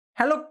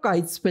Hello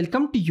guys,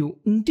 welcome to you.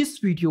 In this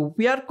video,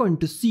 we are going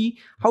to see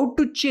how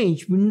to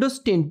change Windows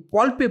 10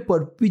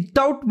 wallpaper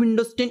without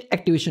Windows 10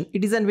 activation.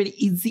 It is a very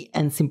easy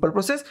and simple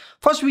process.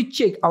 First, we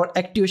check our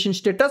activation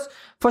status.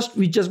 First,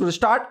 we just go to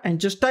start and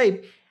just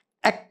type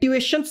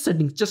activation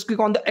settings. Just click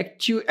on the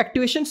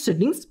activation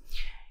settings.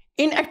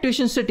 In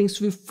activation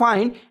settings, we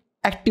find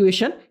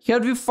activation.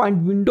 Here we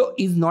find window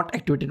is not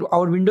activated.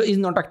 Our window is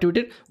not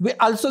activated. We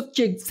also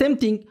check same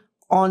thing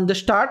on the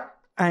start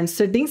and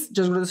settings.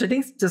 Just go to the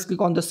settings, just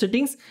click on the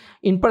settings.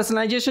 In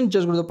personalization,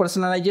 just go to the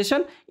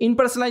personalization. In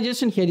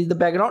personalization, here is the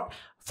background.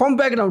 From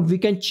background, we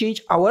can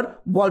change our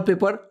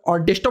wallpaper or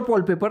desktop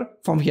wallpaper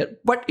from here,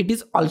 but it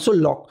is also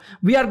locked.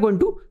 We are going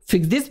to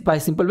fix this by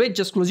simple way.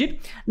 Just close it.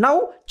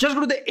 Now just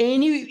go to the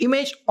any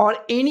image or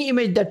any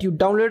image that you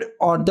download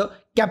or the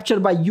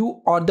capture by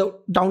you or the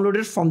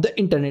downloaded from the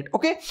internet.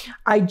 Okay,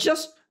 I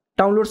just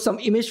download some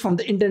image from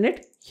the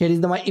internet. Here is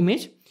my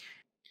image.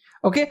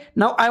 Okay,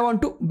 now I want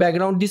to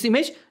background this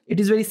image. It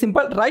is very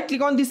simple. Right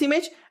click on this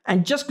image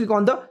and just click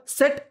on the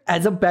set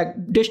as a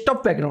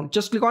desktop background.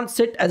 Just click on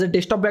set as a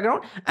desktop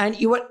background and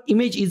your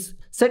image is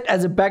set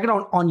as a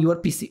background on your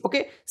PC.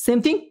 Okay,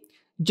 same thing.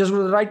 Just go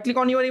to the right click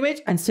on your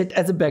image and set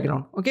as a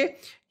background. Okay,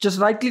 just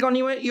right click on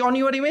your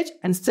image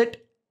and set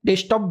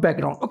desktop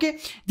background. Okay,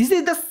 this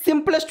is the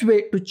simplest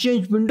way to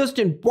change Windows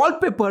 10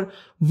 wallpaper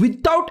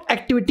without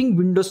activating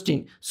Windows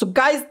 10. So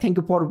guys, thank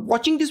you for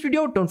watching this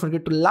video. Don't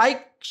forget to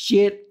like,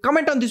 share,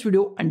 comment on this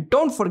video, and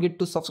don't forget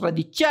to subscribe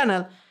the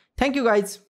channel. Thank you guys.